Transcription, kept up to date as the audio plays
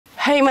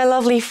Hey my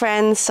lovely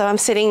friends, so I'm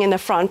sitting in the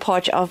front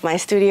porch of my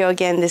studio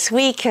again this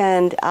week,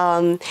 and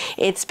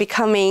it's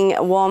becoming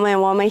warmer and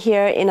warmer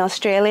here in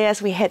Australia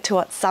as we head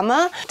towards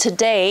summer.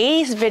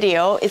 Today's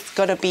video is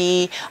going to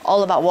be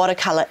all about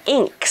watercolor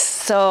inks.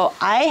 So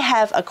I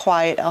have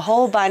acquired a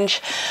whole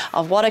bunch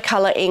of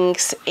watercolor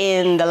inks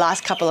in the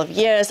last couple of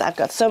years. I've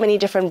got so many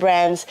different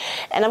brands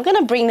and I'm going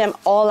to bring them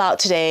all out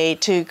today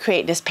to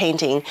create this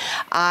painting.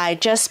 I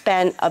just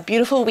spent a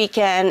beautiful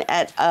weekend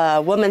at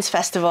a women's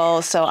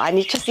festival, so I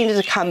just needed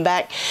to come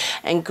back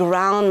and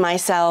ground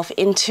myself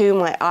into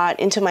my art,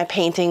 into my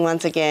painting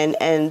once again,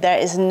 and there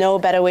is no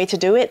better way to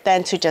do it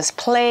than to just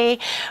play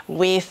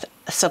with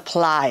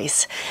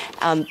supplies.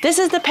 This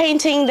is the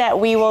painting that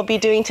we will be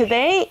doing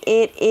today.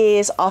 It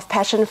is of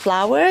passion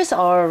flowers,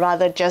 or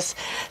rather just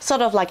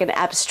sort of like an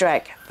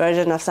abstract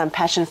version of some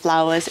passion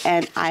flowers,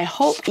 and I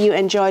hope you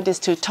enjoyed this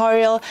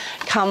tutorial.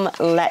 Come,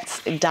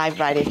 let's dive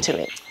right into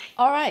it.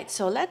 Alright,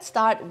 so let's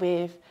start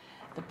with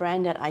the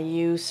brand that I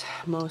use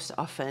most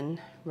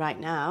often right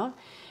now,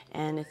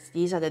 and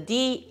these are the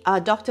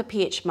Dr.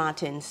 P.H.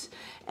 Martins,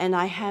 and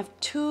I have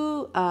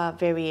two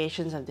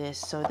variations of this.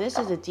 So this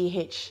is the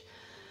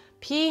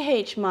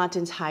P.H.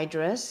 Martins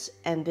Hydrus,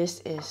 and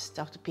this is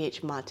Dr.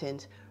 P.H.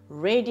 Martins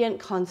Radiant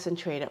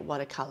Concentrated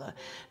Watercolor.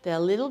 They're a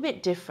little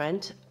bit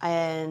different,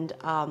 and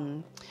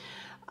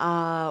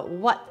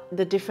what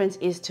the difference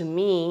is to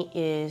me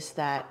is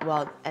that,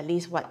 well, at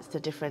least what's the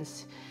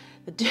difference?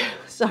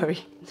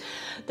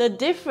 The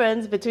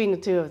difference between the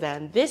two of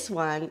them. This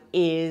one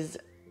is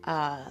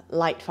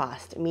light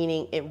fast,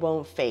 meaning it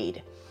won't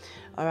fade.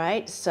 All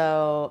right,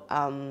 so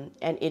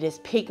and it is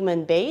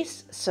pigment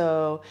based,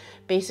 so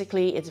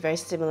basically it's very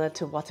similar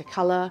to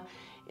watercolor.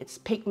 It's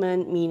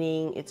pigment,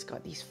 meaning it's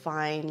got these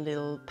fine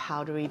little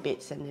powdery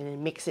bits, and then it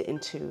mix it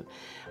into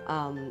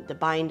the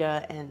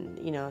binder and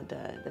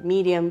the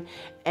medium,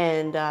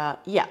 and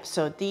yeah,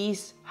 so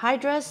these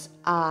hydras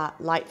are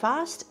light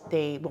fast,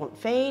 they won't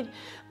fade,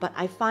 but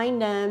I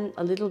find them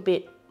a little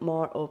bit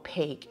more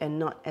opaque and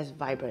not as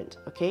vibrant,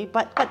 okay?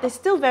 But they're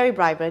still very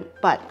vibrant,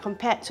 but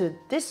compared to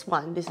this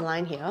one, this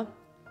line here,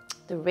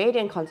 the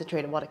Radiant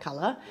Concentrated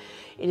Watercolor,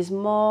 it is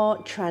more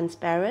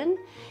transparent,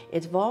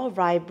 it's more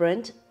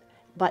vibrant,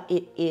 but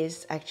it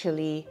is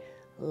actually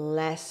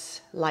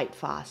less light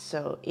fast.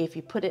 So if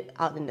you put it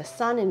out in the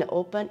sun, in the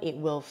open, it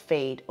will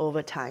fade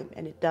over time,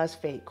 and it does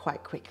fade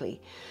quite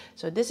quickly.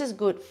 So this is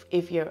good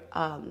if you're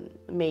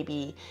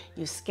maybe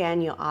you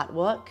scan your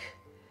artwork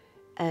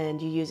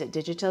and you use it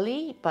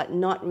digitally, but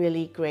not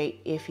really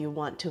great if you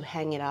want to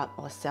hang it up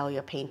or sell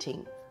your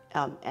painting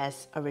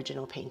as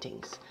original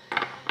paintings.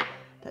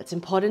 That's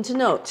important to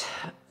note.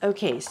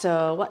 Okay,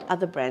 so what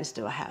other brands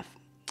do I have?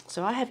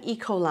 So I have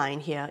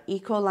Ecoline here,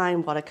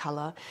 Ecoline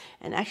Watercolor,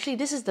 and actually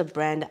this is the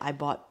brand that I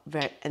bought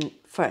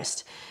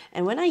first.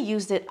 And when I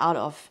used it out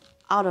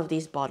of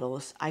these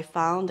bottles, I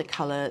found the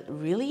color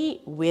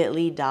really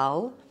weirdly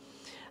dull.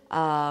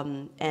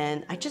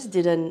 And I just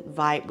didn't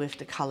vibe with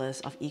the colors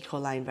of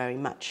Ecoline very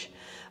much.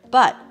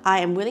 But I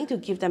am willing to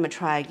give them a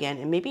try again,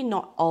 and maybe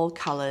not all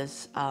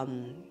colors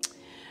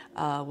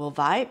will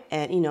vibe,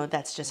 and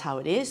that's just how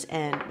it is,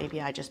 and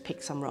maybe I just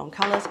picked some wrong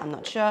colors, I'm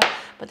not sure.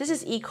 But this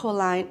is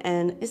Ecoline,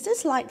 and is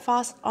this light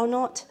fast or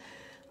not?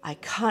 I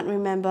can't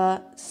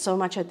remember so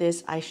much of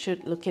this. I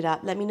should look it up.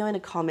 Let me know in the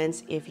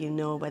comments if you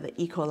know whether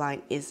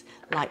Ecoline is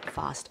light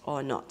fast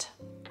or not.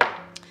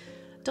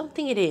 Don't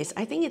think it is.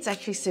 I think it's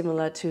actually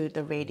similar to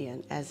the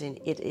Radiant, as in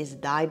it is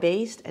dye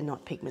based and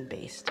not pigment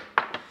based.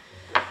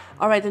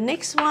 Alright, the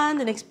next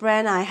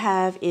brand I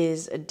have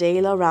is De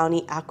La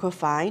Rowney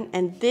Aquafine,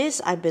 and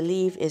this I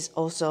believe is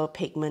also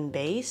pigment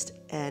based,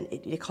 and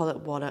they call it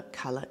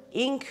watercolor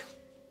ink.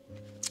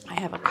 I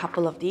have a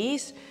couple of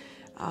these.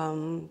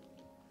 I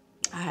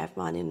have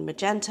one in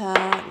magenta,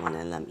 one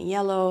in lemon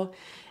yellow,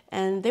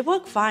 and they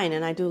work fine,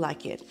 and I do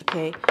like it,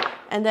 okay?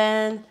 And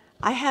then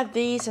I have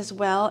these as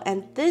well,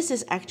 and this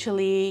is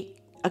actually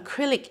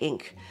acrylic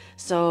ink.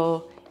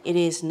 So it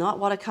is not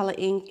watercolor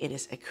ink, it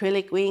is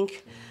acrylic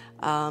ink.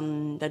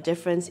 The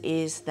difference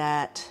is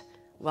that,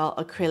 well,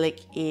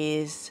 acrylic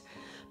is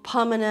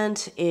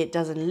permanent, it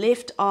doesn't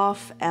lift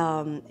off,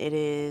 it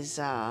is,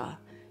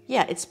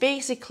 yeah, it's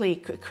basically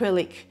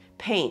acrylic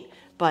paint,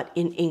 but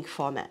in ink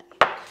format.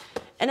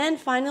 And then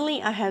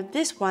finally, I have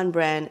this one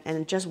brand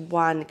and just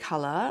one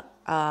color,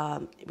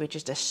 which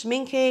is the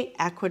Schmincke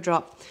Aqua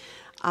Drop.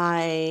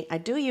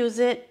 I do use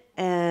it,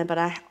 but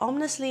I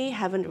honestly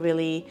haven't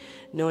really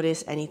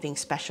noticed anything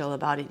special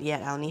about it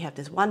yet. I only have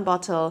this one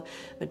bottle.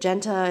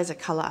 Magenta is a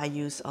color I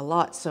use a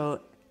lot,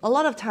 so a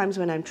lot of times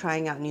when I'm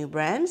trying out new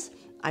brands,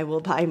 I will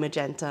buy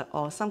magenta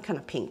or some kind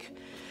of pink,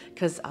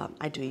 because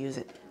I do use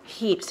it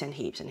heaps and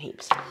heaps and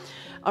heaps.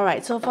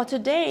 Alright, so for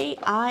today,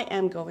 I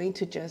am going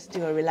to just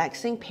do a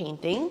relaxing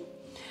painting.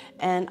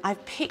 And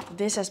I've picked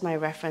this as my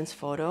reference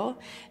photo.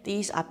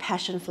 These are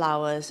passion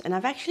flowers, and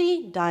I've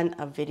actually done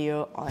a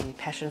video on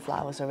passion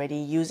flowers already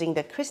using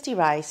the Christy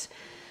Rice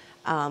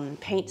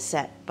paint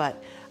set,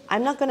 but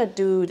I'm not gonna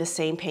do the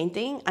same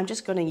painting. I'm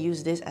just gonna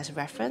use this as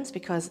reference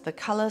because the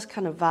colors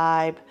kind of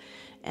vibe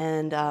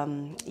And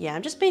yeah,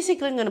 I'm just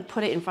basically going to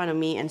put it in front of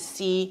me and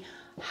see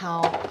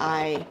how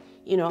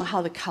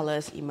how the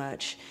colors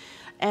emerge.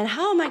 And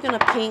how am I going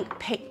to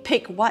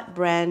pick what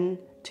brand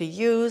to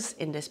use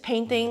in this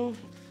painting?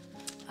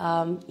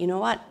 You know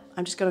what?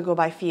 I'm just going to go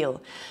by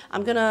feel.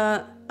 I'm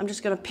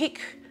just going to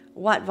pick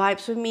what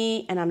vibes with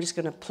me, and I'm just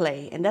going to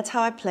play. And that's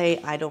how I play.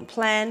 I don't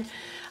plan.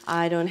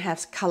 I don't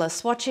have color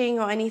swatching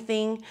or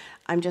anything.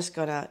 I'm just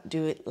going to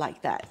do it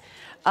like that.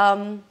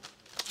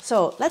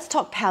 So let's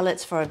talk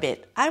palettes for a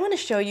bit. I want to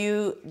show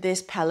you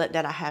this palette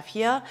that I have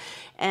here,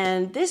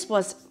 and this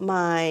was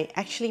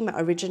actually my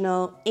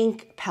original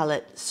ink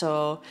palette.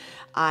 So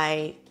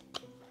I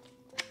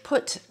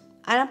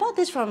bought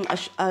this from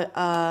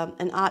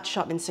an art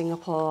shop in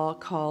Singapore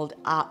called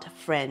Art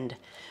Friend.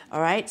 All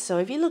right, so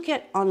if you look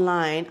at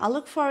online, I'll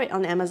look for it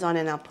on Amazon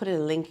and I'll put a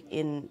link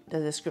in the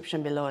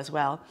description below as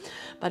well.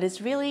 But it's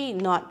really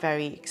not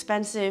very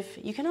expensive.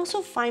 You can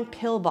also find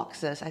pill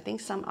boxes. I think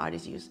some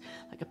artists use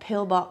like a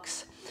pill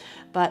box.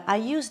 But I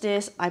use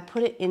this, I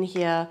put it in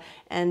here,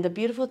 and the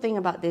beautiful thing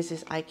about this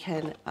is I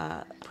can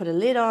put a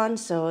lid on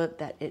so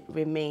that it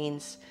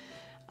remains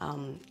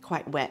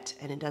quite wet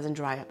and it doesn't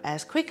dry up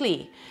as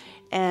quickly.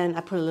 And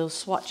I put a little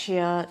swatch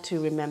here to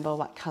remember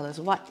what color's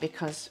what,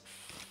 because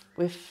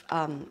with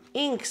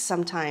inks,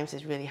 sometimes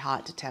it's really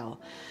hard to tell.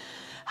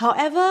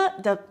 However,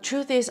 the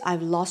truth is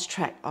I've lost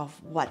track of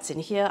what's in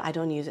here. I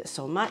don't use it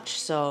so much.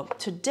 So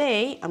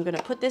today, I'm going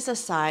to put this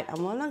aside.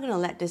 I'm not going to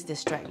let this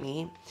distract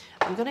me.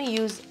 I'm going to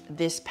use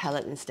this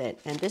palette instead.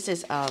 And this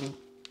is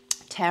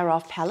Tear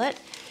Off palette.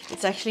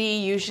 It's actually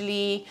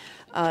usually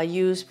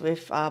used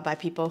by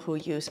people who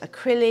use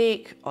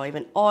acrylic or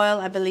even oil,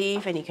 I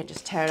believe, and you can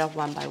just tear it off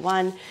one by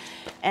one.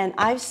 And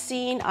I've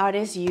seen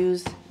artists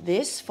use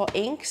this for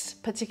inks,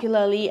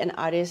 particularly an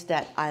artist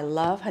that I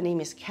love. Her name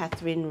is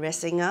Catherine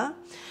Ressinger.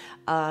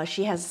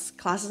 She has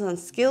classes on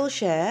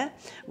Skillshare,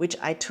 which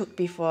I took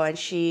before, and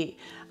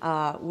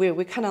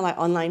we're kind of like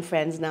online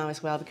friends now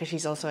as well, because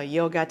she's also a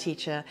yoga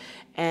teacher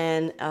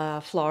and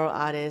a floral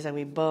artist, and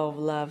we both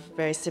love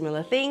very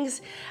similar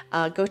things.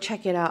 Go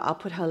check it out. I'll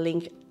put her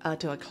link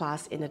to a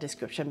class in the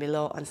description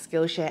below on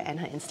Skillshare and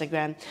her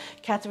Instagram.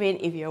 Catherine,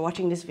 if you're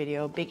watching this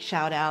video, big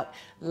shout out.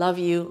 Love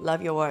you,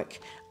 love your work.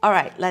 All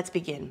right, let's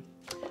begin.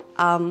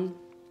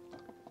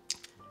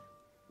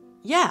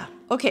 Yeah,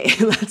 okay,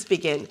 let's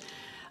begin.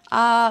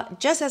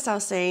 Just as I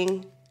was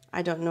saying,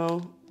 I don't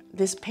know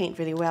this paint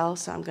really well,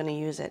 so I'm going to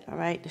use it. All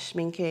right, the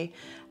Schmincke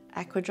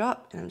Aqua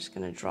Drop, and I'm just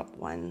going to drop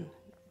one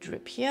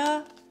drip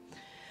here.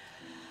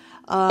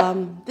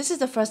 This is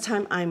the first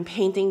time I'm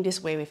painting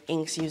this way with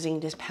inks using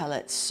this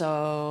palette,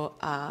 so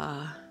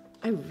I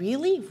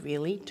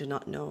really do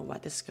not know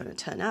what this is going to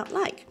turn out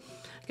like.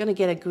 I'm going to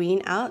get a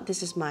green out.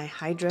 This is my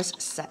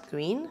Hydrus Set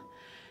Green.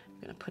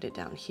 I'm going to put it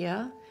down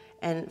here.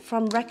 And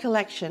from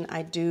recollection,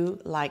 I do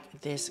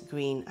like this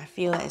green. I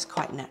feel that it's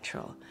quite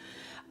natural.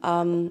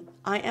 I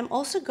am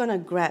also going to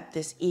grab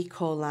this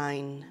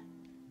Ecoline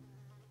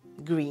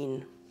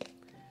green.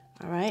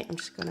 All right, I'm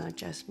just going to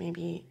just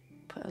maybe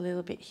put a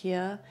little bit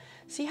here.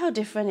 See how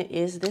different it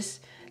is? This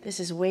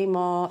is way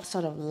more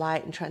sort of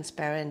light and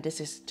transparent.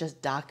 This is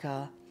just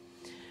darker.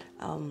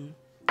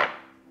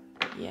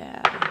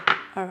 Yeah.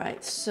 All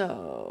right,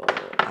 so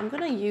I'm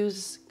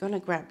gonna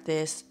grab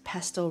this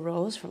Pastel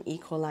Rose from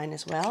Ecoline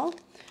as well.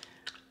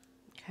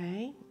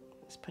 Okay,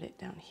 let's put it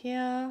down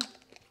here.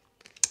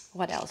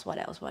 What else?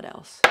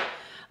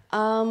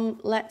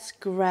 Let's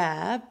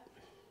grab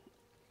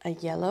a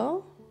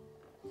yellow.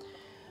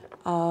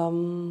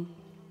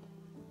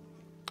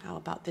 How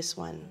about this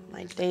one?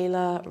 My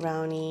Dela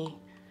Rowney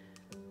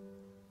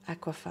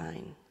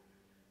Aquafine.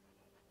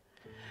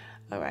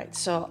 All right,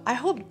 so I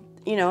hope,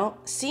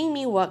 seeing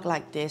me work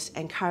like this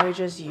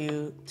encourages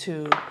you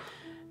to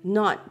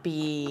not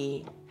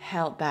be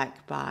held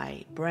back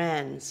by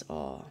brands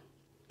or,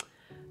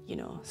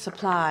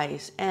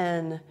 supplies.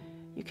 And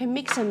you can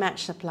mix and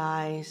match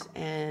supplies,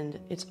 and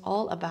it's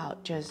all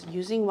about just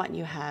using what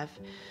you have,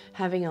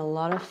 having a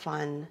lot of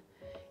fun,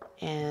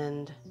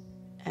 and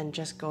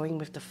just going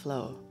with the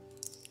flow.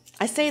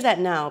 I say that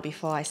now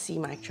before I see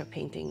my actual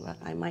painting, but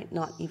I might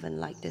not even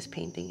like this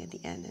painting at the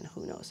end, and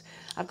who knows.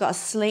 I've got a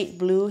slate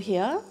blue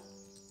here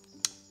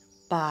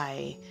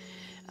by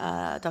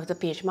Dr.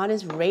 P.H.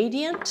 Martin's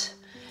Radiant.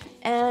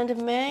 And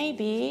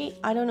maybe,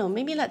 I don't know,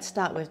 maybe let's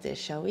start with this,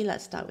 shall we?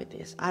 Let's start with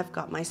this. I've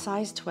got my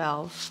size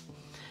 12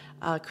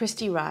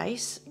 Christy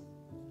Rice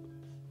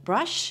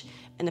brush,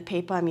 and the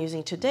paper I'm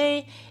using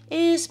today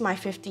is my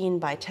 15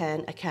 by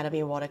 10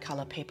 Academy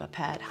Watercolor paper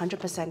pad,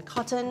 100%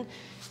 cotton.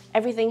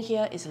 Everything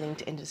here is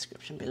linked in the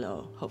description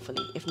below,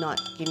 hopefully. If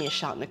not, give me a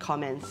shout in the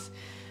comments.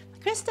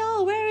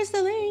 Crystal, where is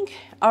the link?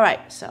 All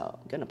right, so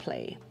I'm gonna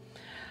play.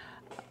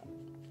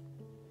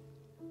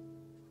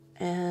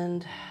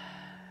 And,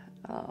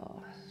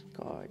 oh,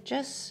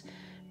 gorgeous.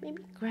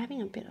 Maybe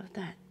grabbing a bit of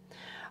that.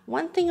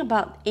 One thing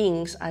about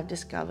inks I've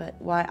discovered,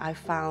 why I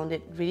found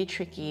it really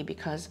tricky,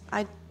 because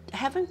I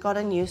haven't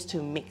gotten used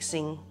to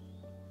mixing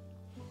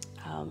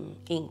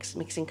inks,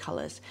 mixing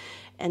colors.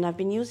 And I've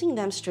been using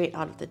them straight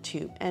out of the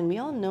tube. And we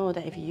all know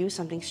that if you use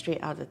something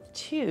straight out of the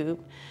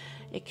tube,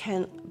 it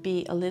can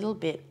be a little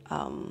bit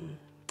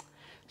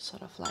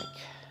sort of like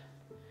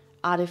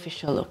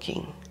artificial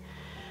looking.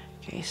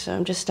 Okay, so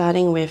I'm just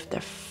starting with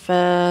the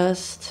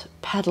first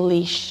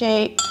petally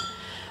shape.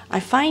 I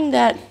find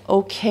that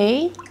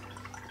okay,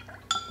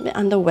 a bit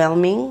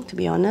underwhelming to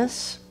be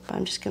honest, but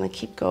I'm just gonna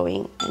keep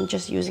going and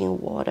just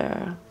using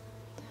water.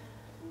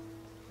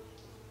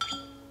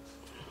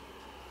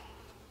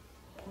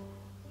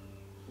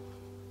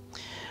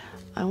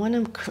 I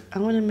want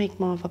to make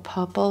more of a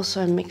purple,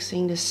 so I'm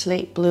mixing the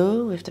slate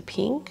blue with the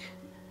pink.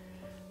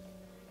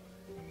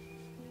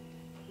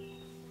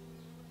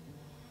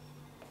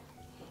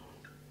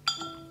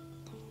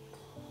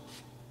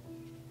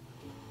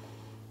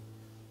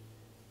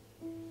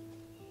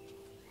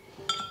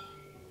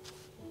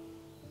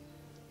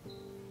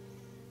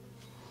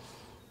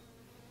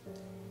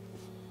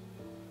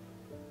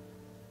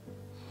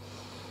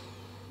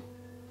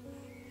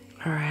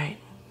 All right.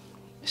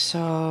 So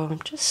I'm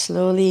just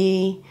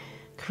slowly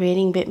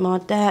creating a bit more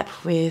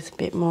depth with a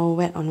bit more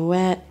wet on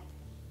wet.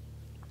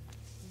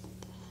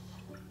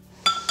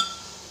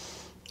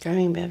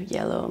 Grabbing a bit of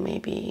yellow,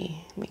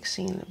 maybe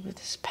mixing it with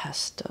this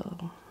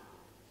pastel.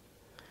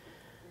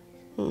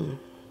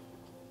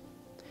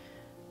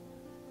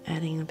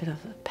 Adding a bit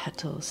of the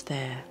petals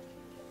there.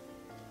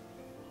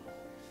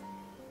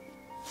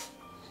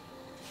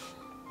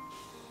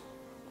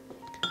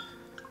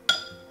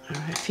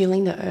 All right,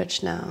 feeling the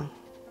urge now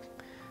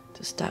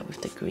to start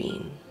with the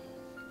green.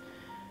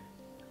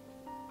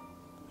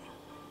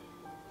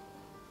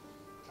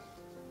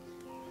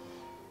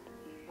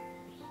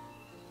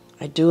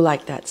 I do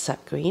like that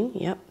sap green.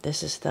 Yep,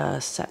 this is the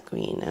sap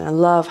green. And I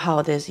love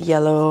how this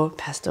yellow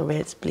pastel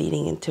red's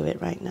bleeding into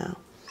it right now.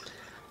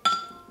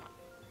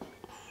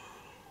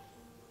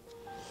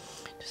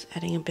 Just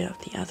adding a bit of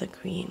the other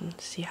green.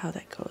 See how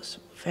that goes.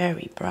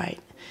 Very bright.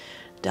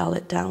 Dull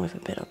it down with a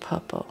bit of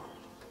purple.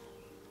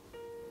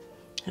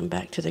 And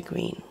back to the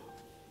green.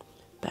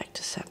 Back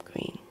to sap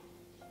green.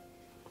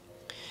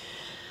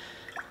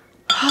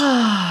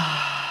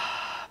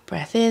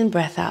 Breath in,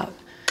 breath out.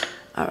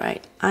 All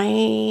right,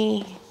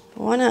 I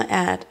want to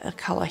add a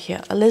color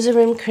here,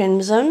 alizarin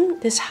crimson.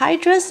 This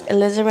Hydra's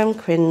alizarin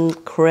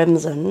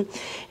crimson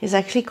is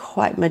actually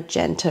quite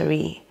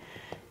magenta-y.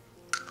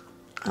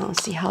 I'll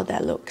see how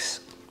that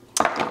looks.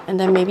 And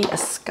then maybe a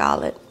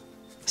scarlet.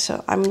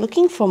 So I'm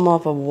looking for more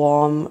of a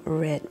warm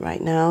red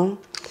right now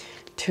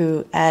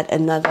to add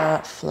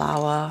another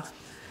flower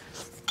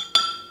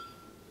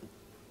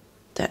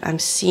that I'm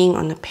seeing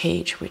on the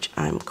page, which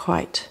I'm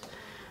quite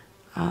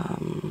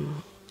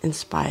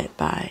inspired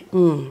by.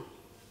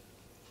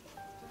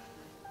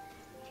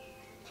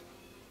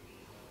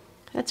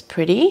 That's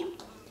pretty.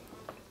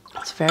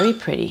 It's very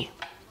pretty.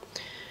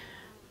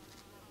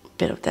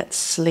 Bit of that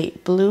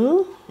slate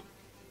blue.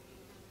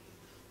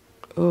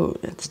 Oh,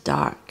 that's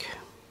dark.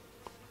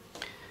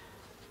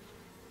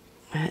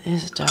 That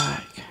is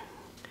dark.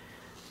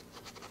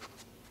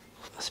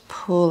 Let's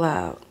pull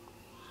out.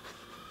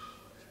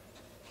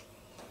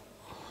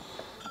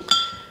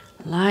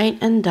 Light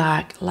and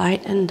dark,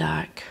 light and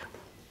dark.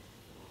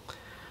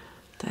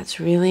 That's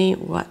really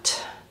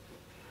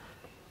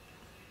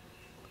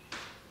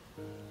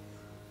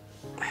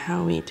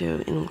how we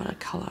do in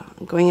watercolor.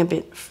 I'm going a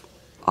bit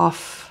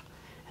off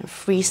and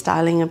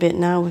freestyling a bit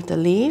now with the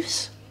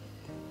leaves.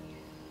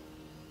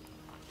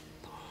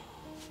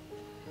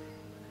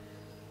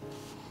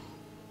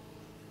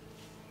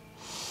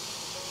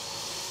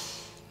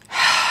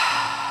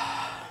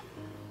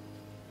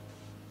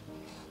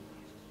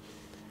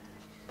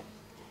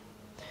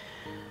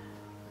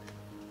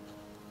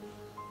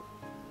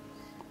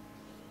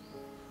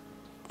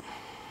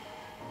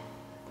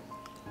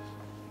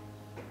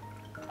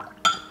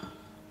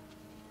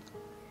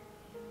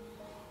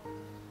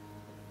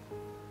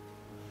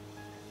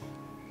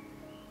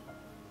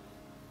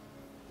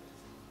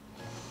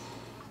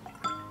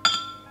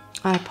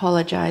 I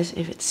apologize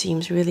if it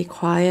seems really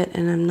quiet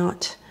and I'm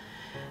not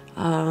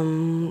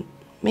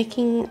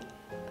making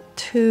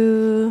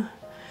too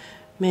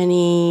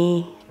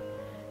many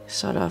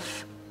sort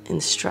of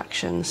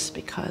instructions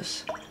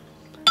because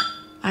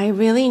I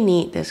really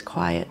need this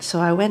quiet.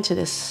 So I went to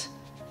this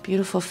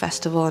beautiful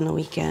festival on the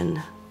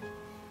weekend.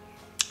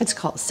 It's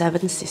called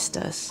Seven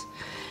Sisters,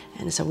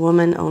 and it's a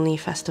woman-only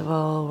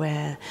festival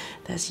where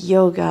there's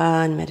yoga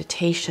and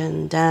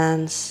meditation,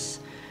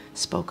 dance,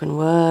 spoken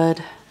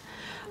word,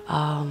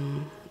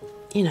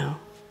 you know,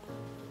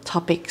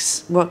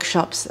 topics,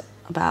 workshops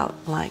about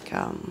like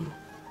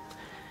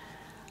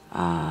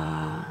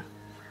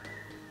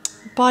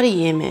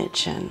body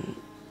image and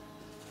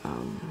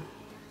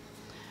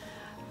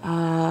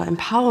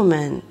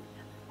empowerment.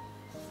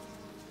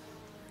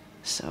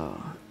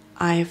 So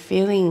I'm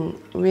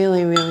feeling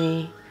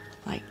really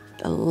like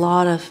a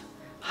lot of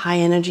high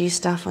energy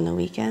stuff on the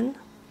weekend,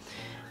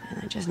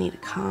 and I just need to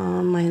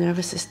calm my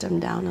nervous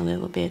system down a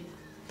little bit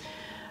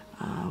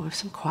with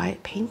some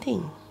quiet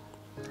painting.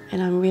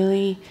 And I'm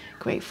really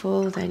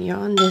grateful that you're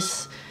on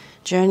this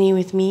journey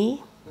with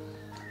me.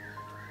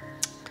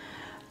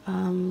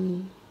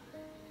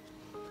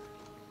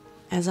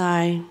 As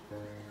I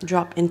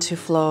drop into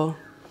flow,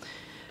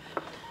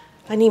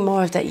 I need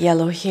more of that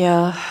yellow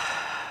here.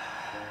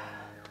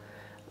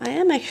 I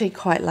am actually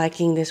quite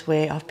liking this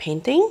way of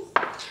painting,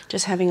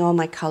 just having all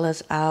my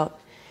colors out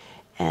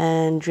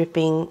and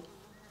dripping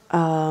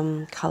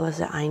colors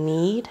that I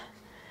need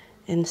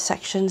in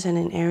sections and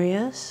in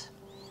areas.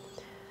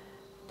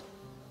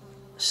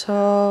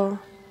 So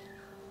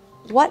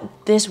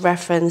what this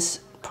reference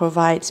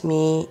provides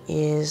me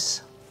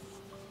is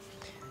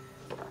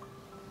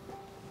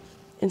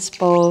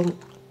inspo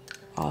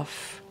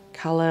of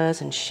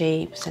colors and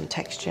shapes and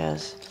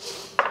textures.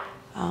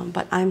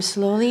 But I'm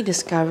slowly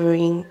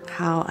discovering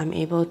how I'm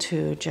able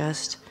to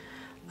just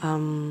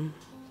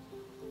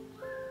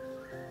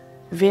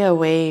veer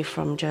away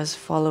from just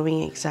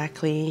following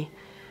exactly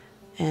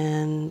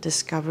and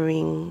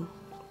discovering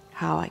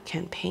how I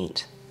can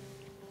paint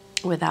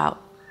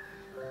without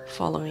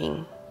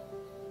following.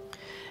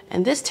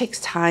 And this takes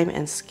time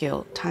and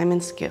skill, time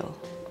and skill.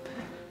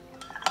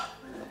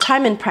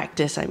 Time and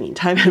practice, I mean,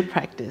 time and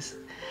practice.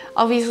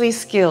 Obviously,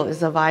 skill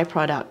is a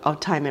byproduct of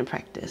time and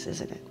practice,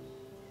 isn't it?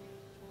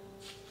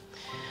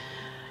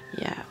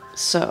 Yeah,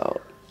 so,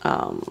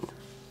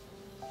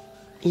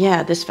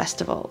 yeah, this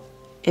festival,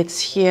 it's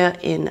here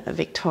in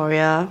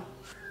Victoria,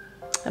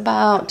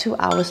 about 2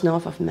 hours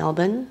north of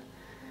Melbourne.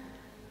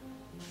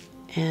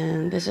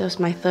 And this is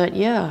my 3rd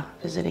year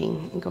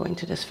visiting and going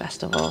to this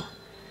festival.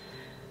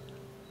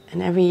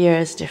 And every year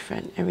is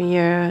different. Every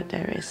year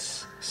there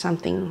is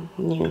something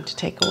new to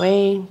take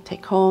away,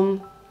 take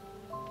home.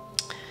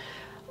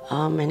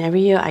 And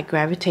every year I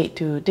gravitate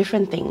to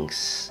different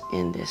things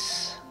in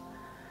this.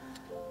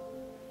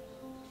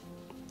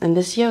 And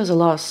this year was a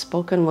lot of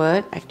spoken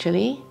word,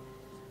 actually.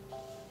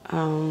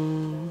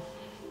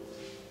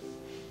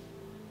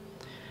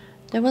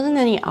 There wasn't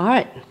any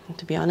art,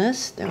 to be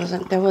honest. There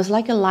was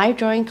like a live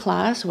drawing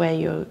class where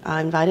you are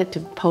invited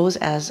to pose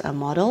as a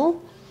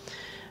model.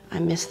 I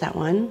missed that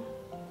one.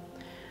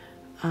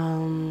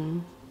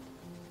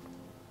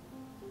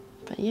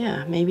 But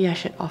yeah, maybe I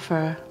should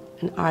offer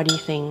an arty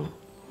thing.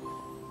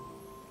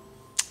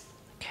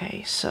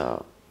 Okay,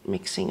 so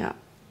mixing up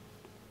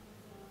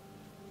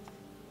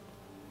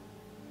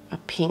a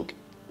pink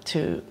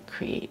to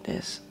create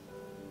this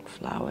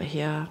flower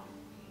here.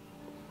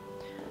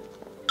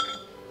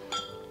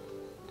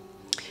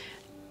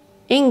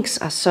 Inks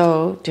are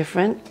so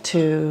different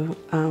to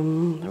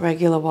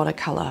regular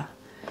watercolor.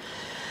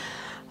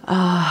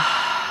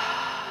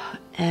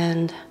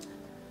 And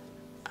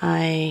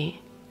I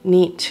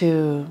need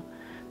to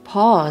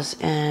pause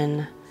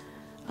and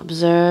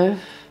observe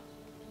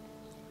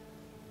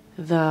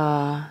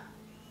the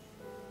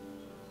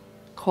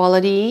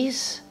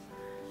qualities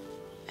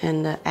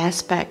and the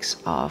aspects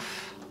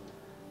of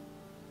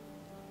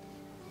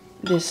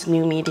this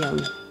new medium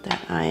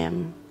that I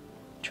am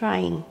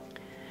trying.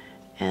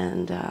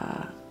 And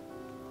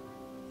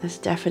it's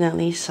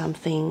definitely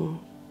something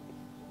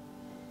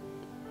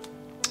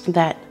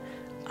that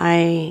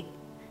I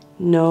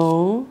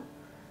know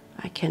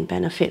I can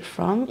benefit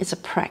from. It's a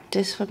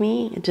practice for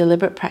me, a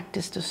deliberate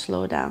practice to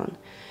slow down,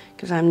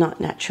 because I'm not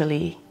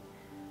naturally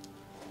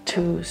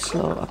too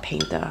slow a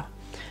painter.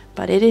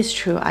 But it is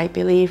true, I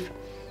believe,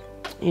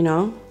 you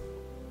know,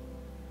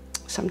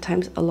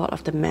 sometimes a lot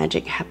of the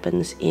magic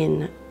happens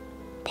in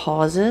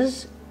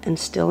pauses and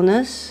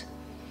stillness.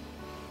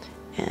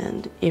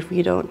 And if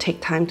you don't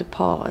take time to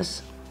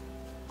pause,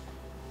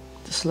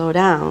 to slow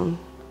down,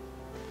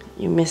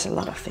 you miss a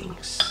lot of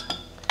things.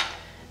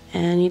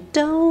 And you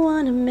don't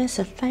want to miss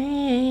a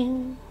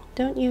thing,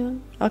 don't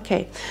you?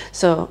 Okay,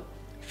 so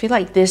I feel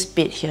like this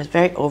bit here is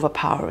very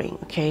overpowering.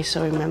 Okay,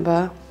 so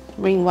remember,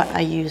 bring what I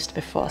used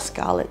before,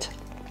 scarlet.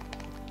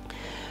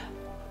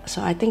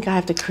 So I think I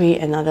have to create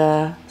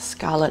another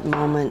scarlet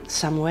moment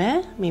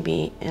somewhere,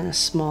 maybe in a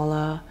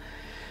smaller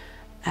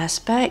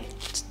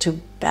aspect to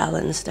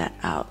balance that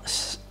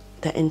out,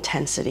 the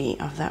intensity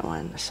of that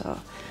one. So,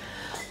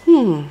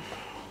 I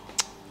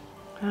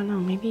don't know,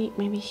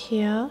 maybe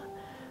here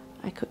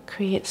I could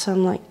create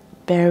some like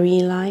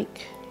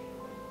berry-like.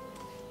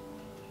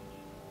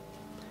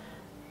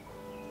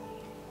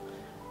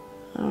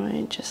 All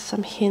right, just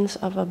some hints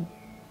of a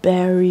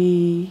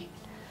berry.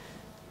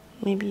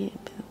 Maybe a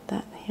bit of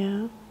that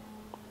here.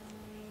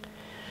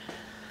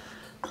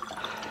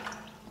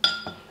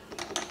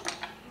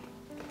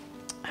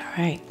 All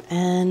right,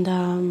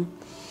 and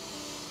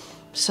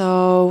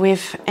so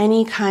with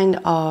any kind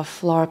of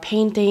floral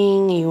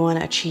painting, you want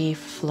to achieve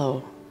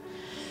flow.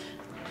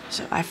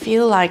 So I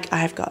feel like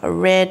I've got a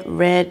red,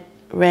 red,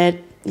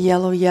 red,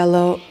 yellow,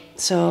 yellow.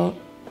 So,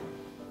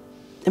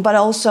 but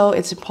also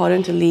it's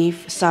important to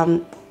leave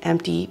some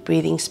empty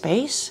breathing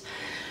space.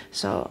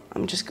 So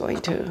I'm just going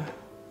to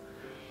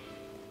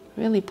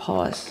really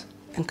pause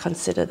and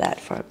consider that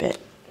for a bit.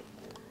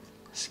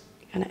 Just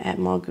gonna add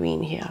more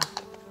green here.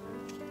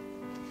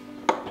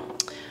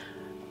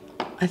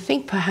 I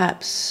think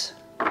perhaps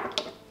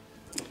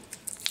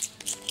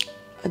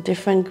a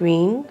different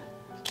green.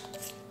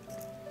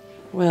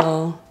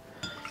 Well,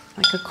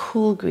 like a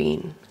cool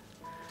green.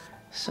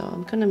 So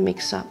I'm gonna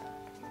mix up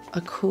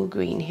a cool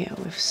green here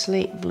with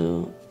slate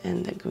blue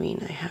and the green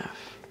I have.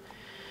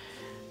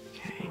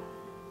 Okay.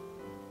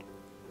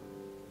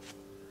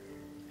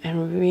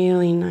 And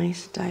really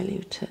nice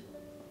diluted.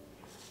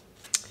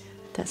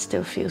 That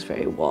still feels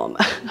very warm.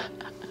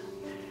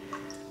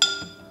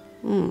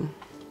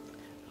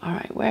 All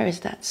right, where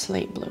is that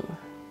slate blue?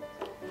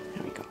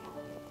 There we go.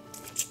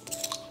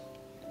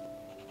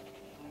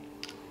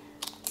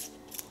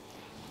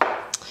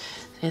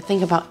 The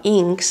thing about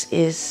inks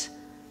is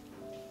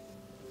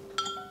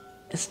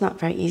it's not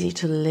very easy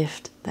to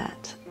lift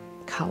that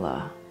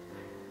color.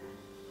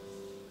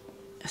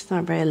 It's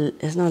not a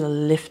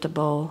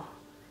liftable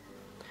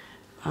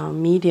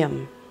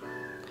medium.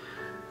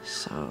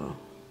 So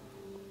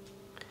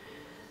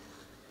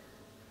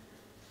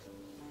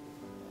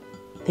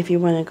if you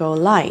want to go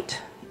light,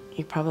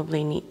 you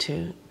probably need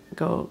to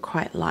go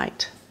quite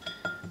light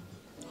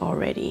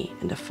already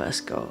in the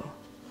first go.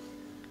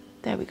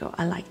 There we go,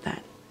 I like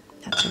that.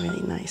 That's a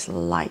really nice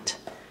light,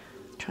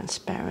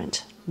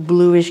 transparent,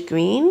 bluish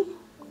green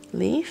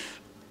leaf.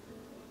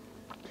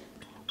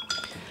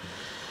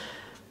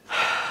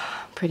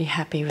 Pretty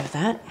happy with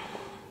that.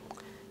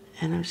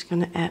 And I'm just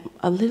gonna add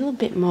a little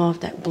bit more of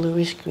that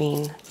bluish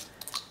green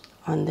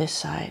on this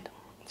side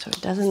so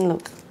it doesn't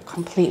look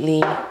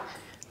completely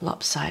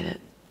lopsided.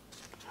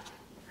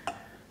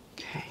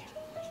 Okay.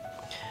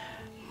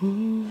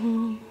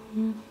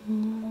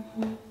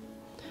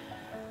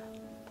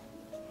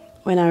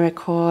 When I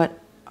record,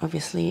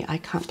 obviously I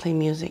can't play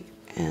music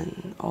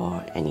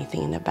or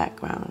anything in the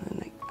background,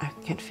 and I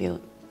can feel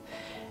it.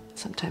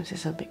 Sometimes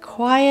it's a bit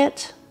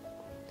quiet.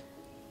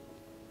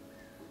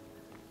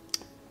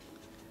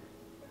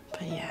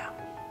 But yeah.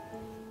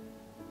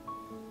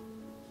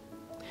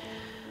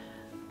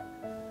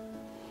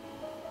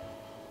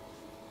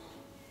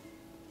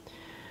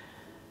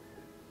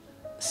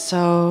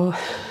 So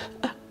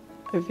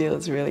I feel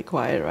it's really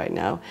quiet right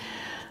now.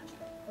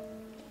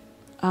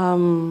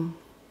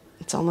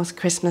 It's almost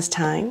Christmas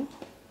time.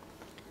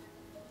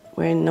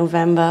 We're in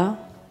November.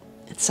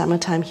 It's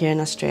summertime here in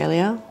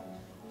Australia.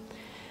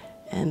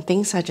 And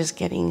things are just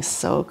getting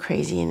so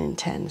crazy and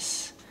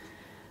intense.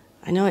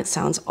 I know it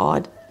sounds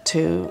odd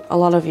to a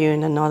lot of you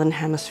in the Northern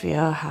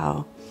Hemisphere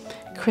how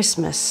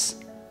Christmas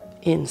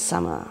in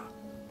summer.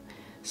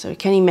 So you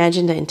can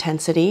imagine the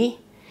intensity.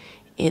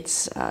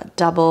 It's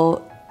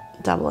double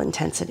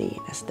intensity.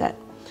 It's that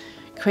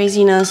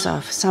craziness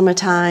of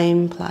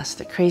summertime plus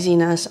the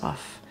craziness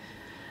of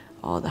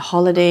all the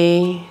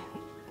holiday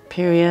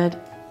period.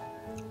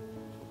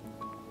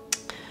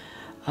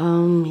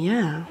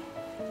 Yeah.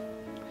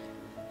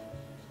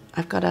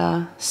 I've got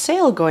a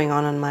sale going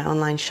on my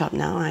online shop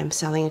now. I'm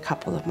selling a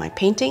couple of my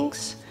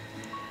paintings.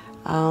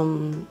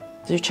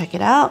 Do check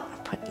it out. I'll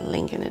put the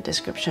link in the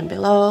description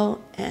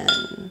below.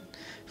 And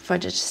for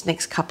just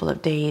next couple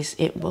of days,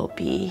 it will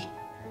be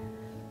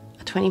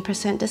a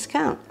 20%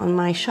 discount on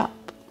my shop.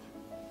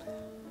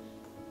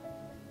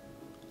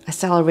 I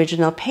sell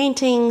original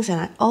paintings, and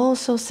I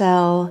also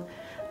sell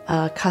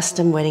a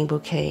custom wedding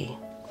bouquet.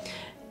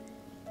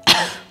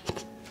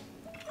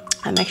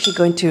 I'm actually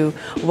going to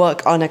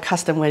work on a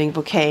custom wedding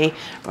bouquet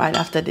right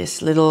after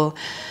this little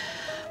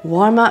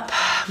warm-up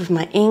with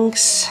my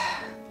inks,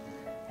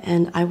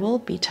 and I will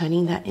be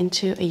turning that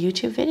into a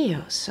YouTube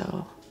video,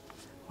 so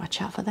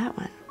watch out for that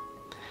one.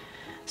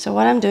 So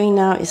what I'm doing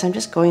now is I'm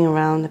just going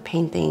around the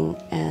painting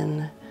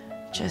and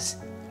just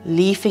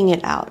leafing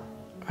it out,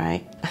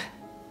 right?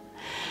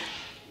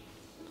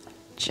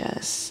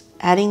 Just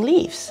adding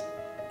leaves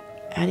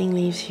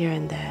here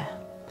and there.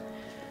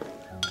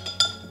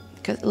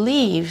 Because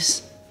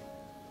leaves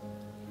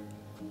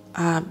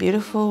are a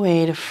beautiful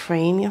way to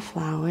frame your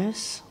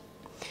flowers.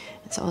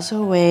 It's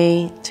also a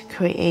way to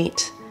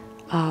create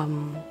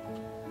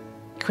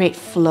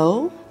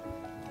flow.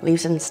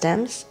 Leaves and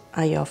stems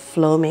are your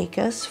flow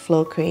makers,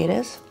 flow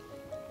creators.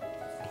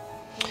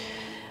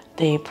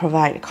 They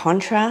provide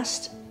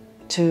contrast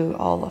to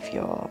all of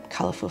your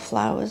colorful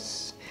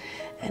flowers.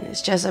 And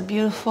it's just a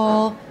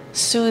beautiful,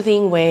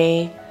 soothing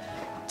way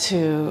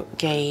to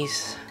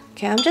gaze.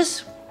 Okay, I'm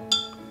just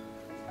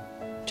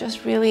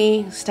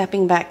really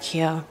stepping back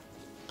here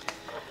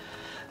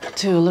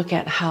to look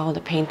at how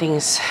the painting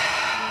is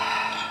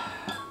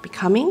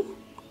becoming.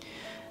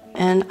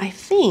 And I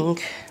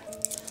think,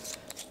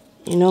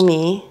 you know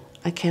me,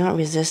 I cannot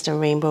resist a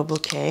rainbow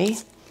bouquet.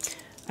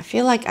 I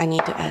feel like I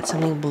need to add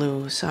something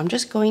blue. So I'm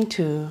just going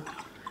to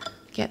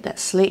get that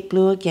slate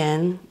blue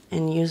again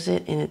and use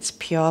it in its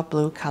pure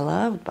blue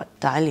color, but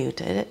dilute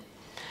it.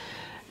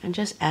 And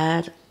just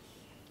add,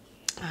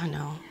 I don't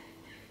know,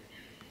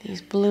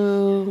 these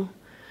blue,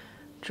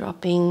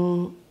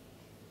 dropping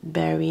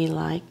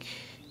berry-like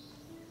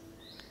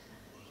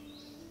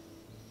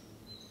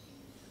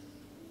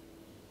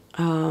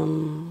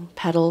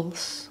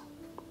petals.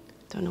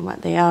 Don't know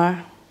what they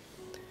are,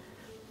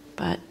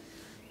 but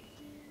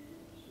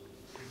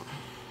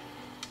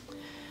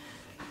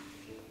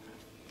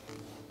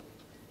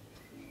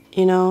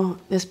you know,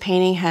 this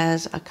painting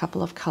has a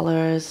couple of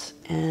colors,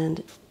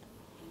 and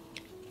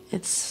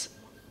it's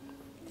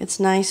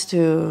nice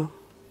to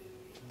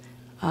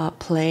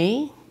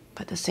play,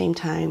 but at the same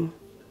time,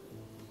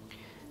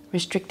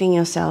 restricting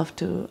yourself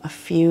to a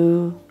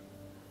few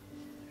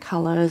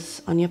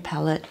colors on your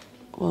palette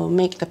will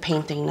make the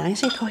painting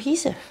nice and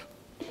cohesive.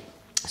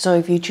 So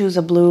if you choose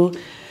a blue,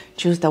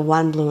 choose the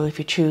one blue. If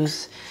you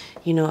choose,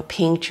 you know, a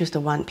pink, choose the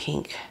one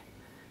pink.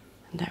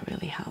 And that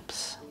really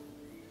helps.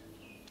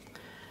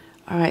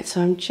 All right,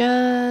 so I'm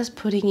just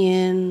putting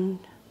in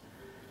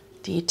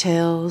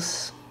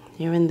details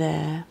here and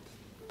there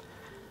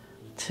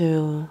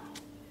to,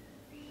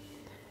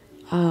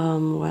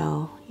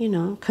 well, you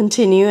know,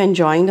 continue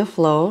enjoying the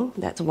flow.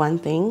 That's one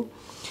thing.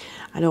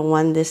 I don't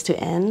want this to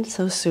end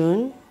so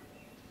soon.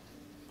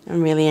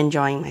 I'm really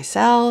enjoying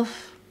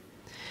myself.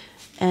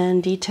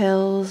 And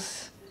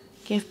details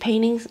give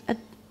paintings a,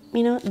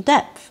 you know,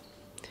 depth.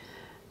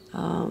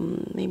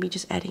 Maybe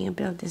just adding a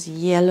bit of this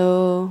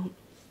yellow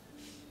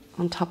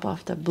on top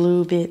of the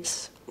blue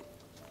bits,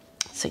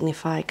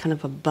 signify kind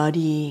of a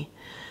bud-like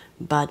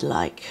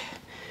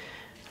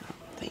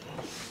thing.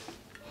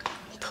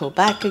 Pull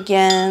back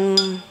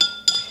again.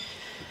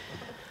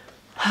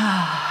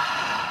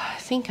 I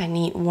think I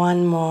need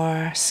one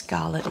more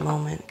scarlet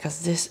moment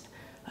because this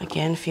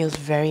again feels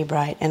very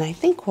bright, and I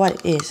think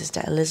what it is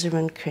that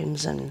alizarin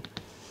crimson.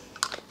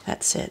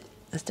 That's it.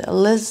 It's the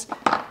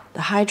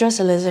Hydrus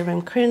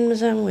alizarin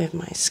crimson with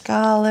my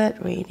scarlet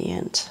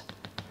radiant.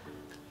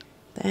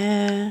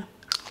 There.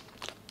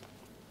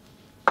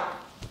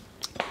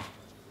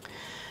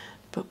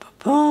 Boom, boom,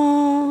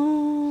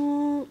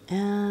 boom.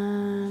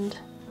 And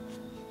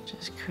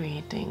just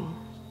creating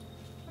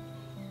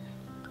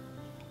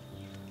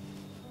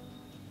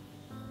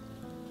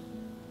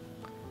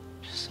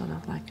just sort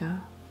of like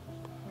a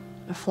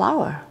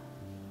flower.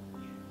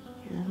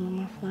 Here's one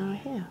more flower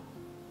here.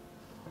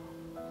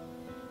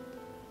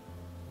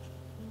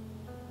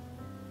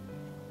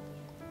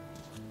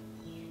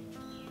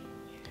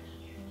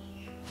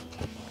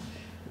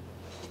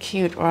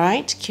 Cute,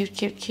 right? Cute,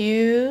 cute,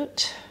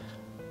 cute.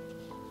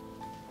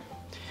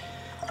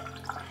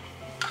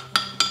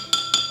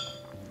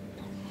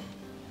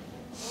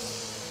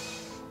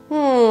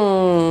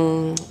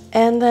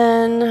 And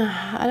then,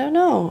 I don't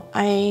know,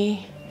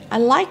 I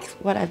like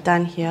what I've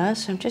done here,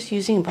 so I'm just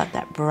using about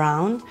that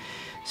brown.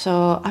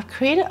 So I've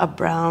created a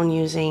brown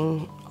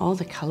using all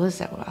the colors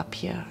that were up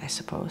here, I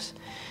suppose.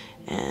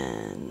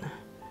 And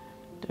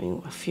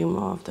doing a few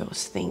more of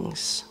those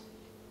things.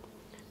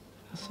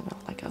 Sort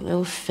of like a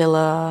little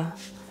filler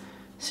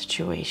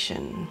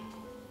situation.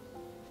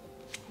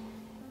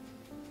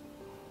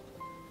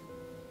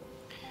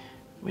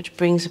 Which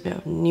brings a bit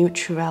of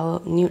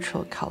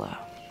neutral color.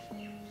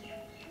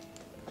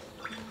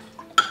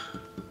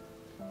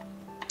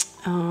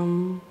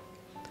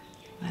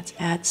 Let's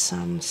add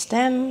some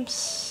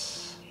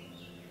stems.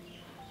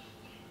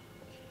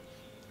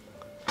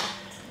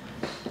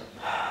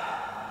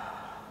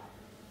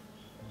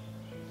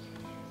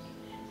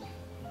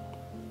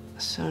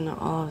 So now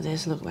all of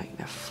this look like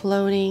they're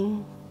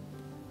floating.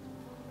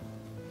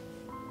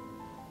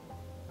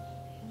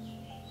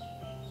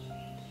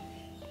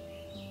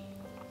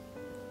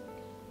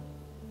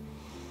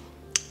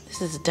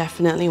 This is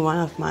definitely one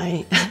of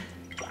my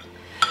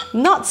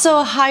not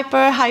so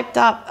hyped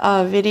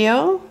up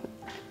video.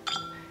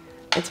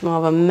 It's more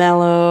of a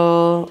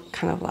mellow,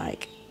 kind of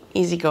like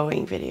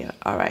easygoing video.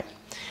 All right,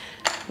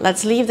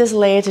 let's leave this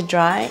layer to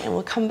dry and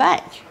we'll come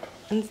back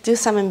and do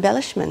some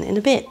embellishment in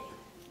a bit.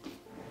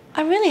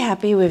 I'm really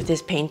happy with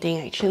this painting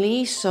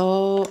actually,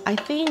 so I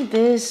think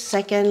this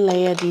second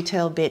layer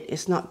detail bit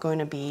is not going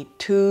to be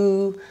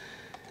too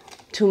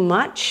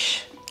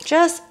much,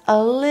 just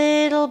a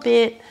little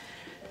bit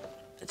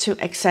to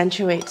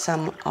accentuate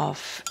some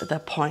of the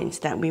points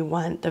that we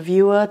want the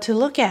viewer to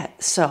look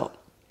at. So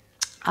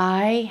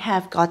I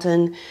have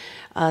gotten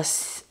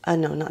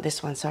no, not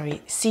this one,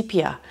 sorry,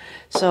 sepia.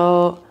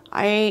 So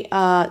my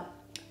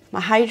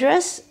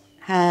Hydrus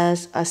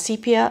has a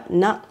sepia.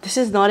 No, this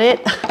is not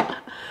it.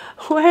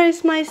 Where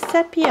is my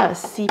sepia?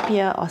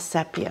 Sepia or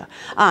sepia?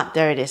 Ah,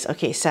 there it is.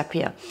 Okay,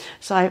 sepia.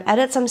 So I've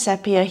added some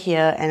sepia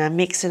here, and I'm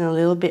mixing a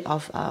little bit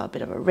of a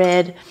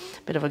red,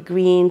 bit of a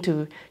green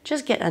to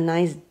just get a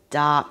nice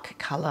dark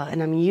color.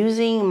 And I'm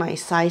using my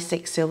size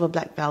 6 silver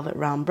black velvet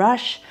round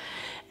brush.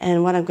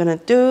 And what I'm gonna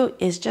do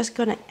is just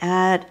gonna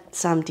add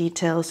some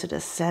details to the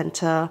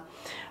center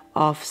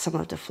of some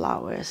of the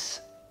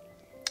flowers.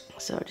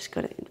 So I'm just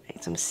gonna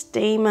make some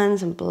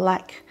stamens and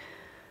black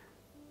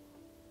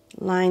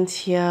lines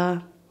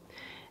here.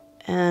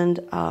 And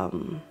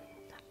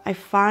I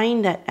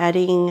find that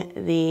adding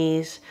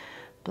these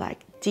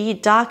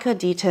darker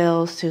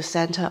details to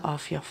center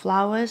of your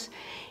flowers,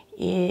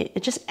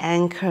 it just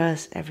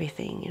anchors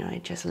everything, you know,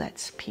 it just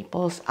lets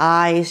people's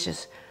eyes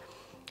just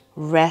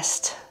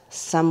rest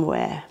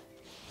somewhere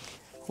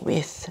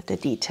with the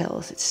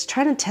details. It's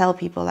trying to tell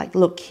people like,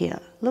 look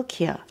here, look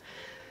here.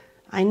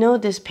 I know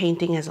this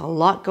painting has a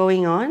lot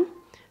going on,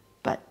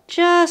 but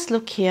just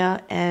look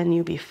here and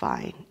you'll be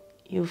fine.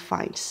 you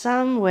find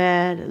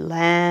somewhere the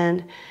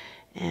land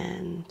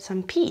and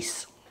some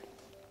peace.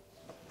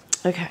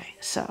 Okay,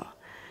 so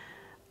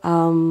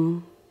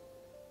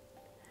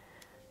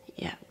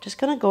yeah, I'm just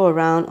gonna go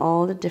around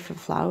all the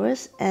different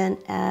flowers and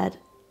add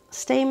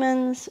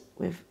stamens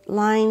with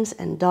lines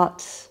and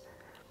dots.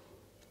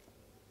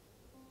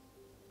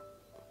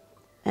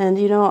 And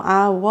you know,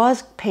 I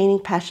was painting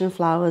passion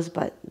flowers,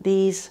 but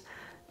these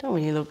don't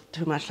really look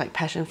too much like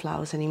passion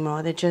flowers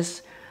anymore. They're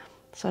just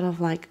sort of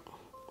like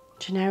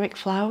generic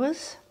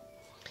flowers.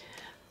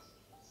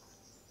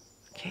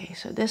 Okay,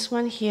 so this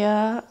one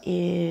here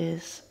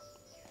is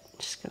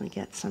just gonna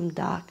get some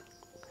dark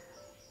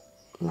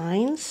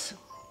lines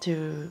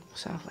to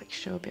sort of like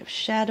show a bit of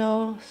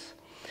shadows,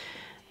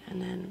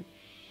 and then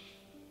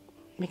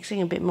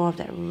mixing a bit more of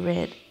that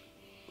red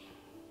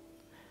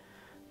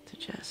to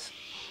just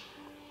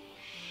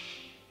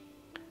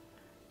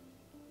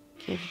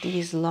give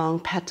these long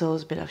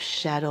petals a bit of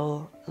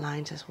shadow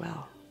lines as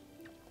well.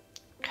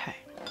 Okay,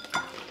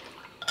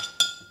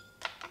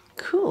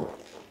 cool.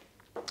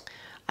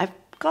 I've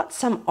got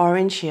some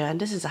orange here, and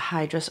this is a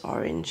hydrous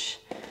orange,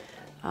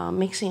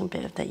 mixing a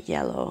bit of that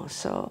yellow.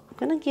 So I'm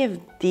gonna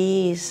give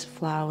these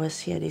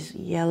flowers here, these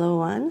yellow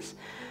ones,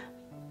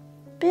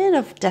 a bit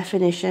of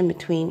definition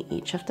between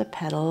each of the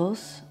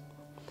petals.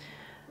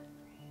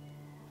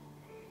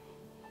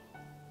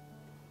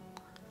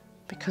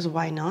 Because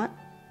why not?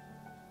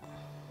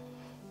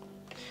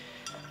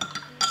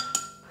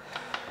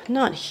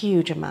 Not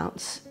huge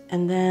amounts.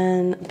 And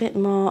then a bit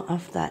more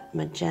of that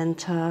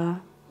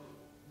magenta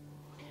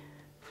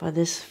for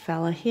this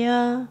fella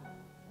here.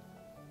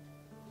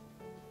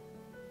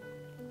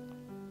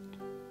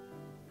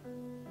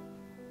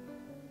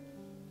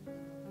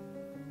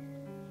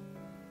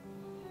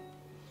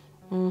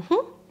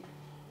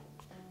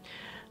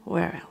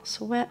 Where else?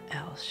 Where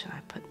else should I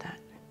put that?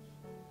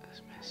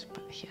 Let's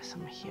put here,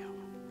 some here.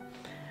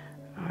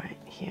 All right,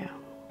 here.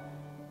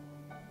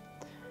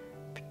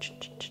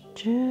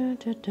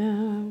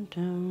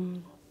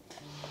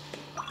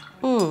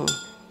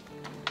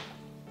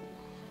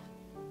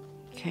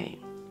 Okay.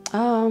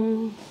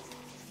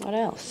 What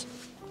else?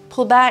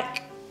 Pull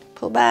back.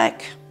 Pull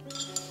back.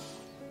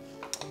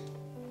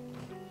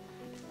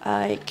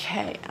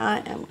 Okay, I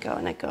am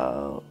gonna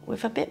go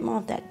with a bit more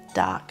of that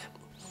dark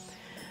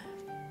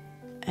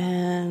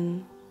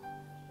and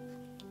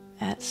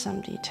add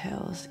some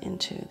details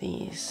into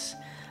these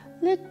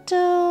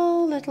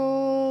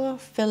little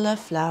filler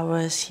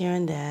flowers here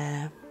and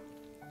there.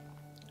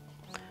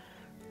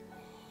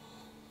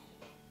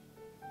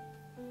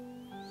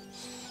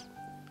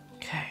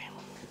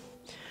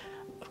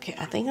 Okay,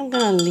 I think I'm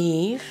gonna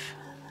leave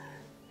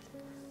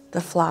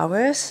the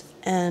flowers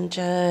and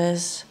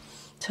just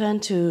turn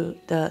to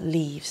the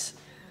leaves.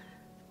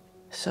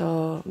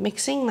 So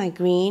mixing my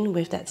green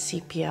with that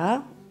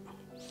sepia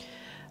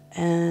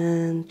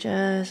and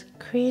just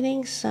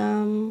creating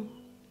some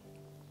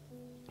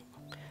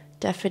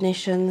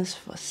definitions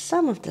for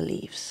some of the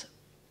leaves.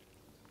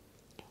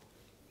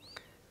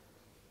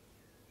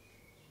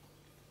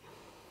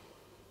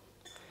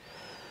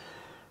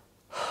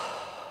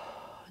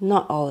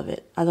 Not all of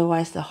it,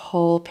 otherwise the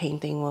whole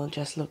painting will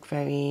just look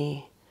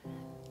very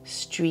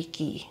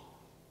streaky.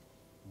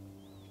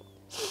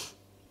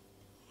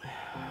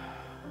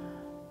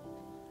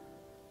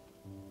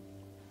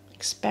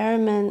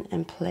 Experiment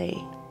and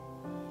play.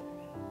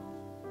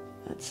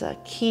 That's a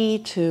key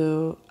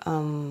to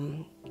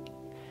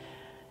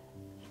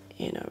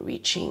you know,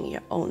 reaching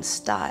your own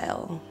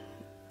style,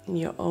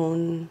 your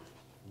own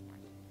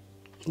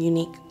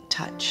unique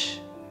touch.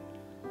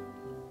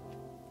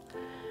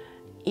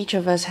 Each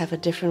of us have a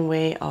different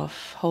way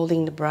of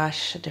holding the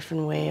brush, a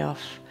different way of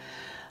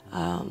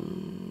a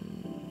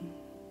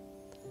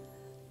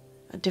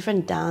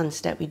different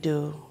dance that we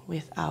do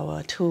with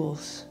our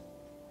tools.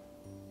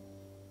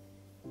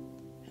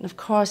 And of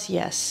course,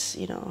 yes,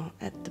 you know,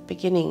 at the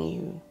beginning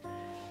you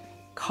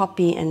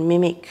copy and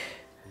mimic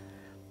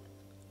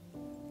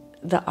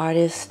the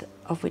artist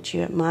of which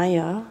you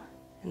admire,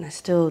 and I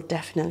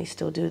definitely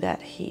still do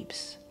that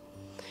heaps.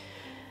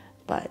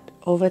 But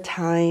over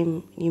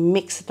time, you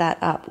mix that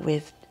up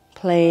with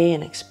play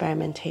and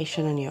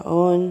experimentation on your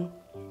own,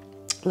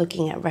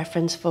 looking at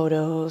reference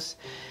photos,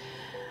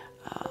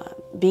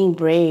 being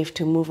brave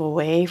to move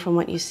away from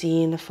what you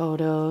see in the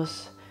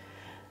photos,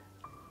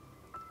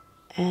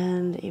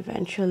 and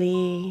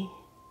eventually,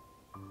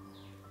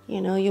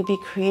 you know, you'll be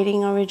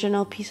creating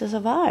original pieces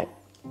of art.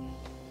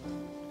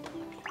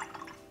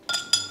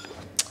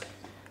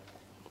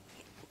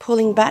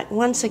 Pulling back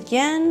once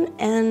again,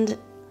 and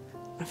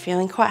I'm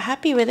feeling quite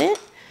happy with it,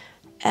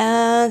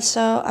 and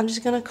so I'm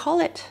just gonna call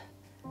it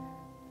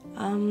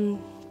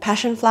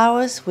passion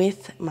flowers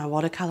with my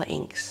watercolor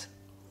inks.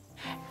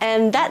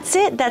 And that's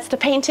it, that's the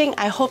painting.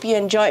 I hope you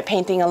enjoyed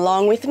painting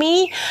along with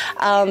me.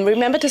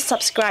 Remember to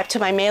subscribe to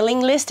my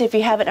mailing list if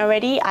you haven't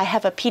already. I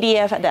have a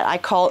PDF that I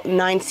call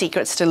 9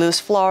 Secrets to Loose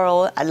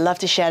Floral. I'd love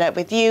to share that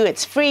with you.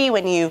 It's free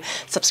when you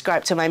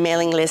subscribe to my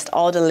mailing list.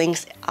 All the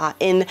links are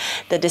in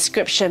the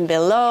description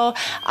below.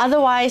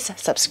 Otherwise,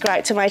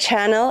 subscribe to my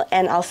channel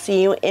and I'll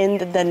see you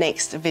in the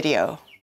next video.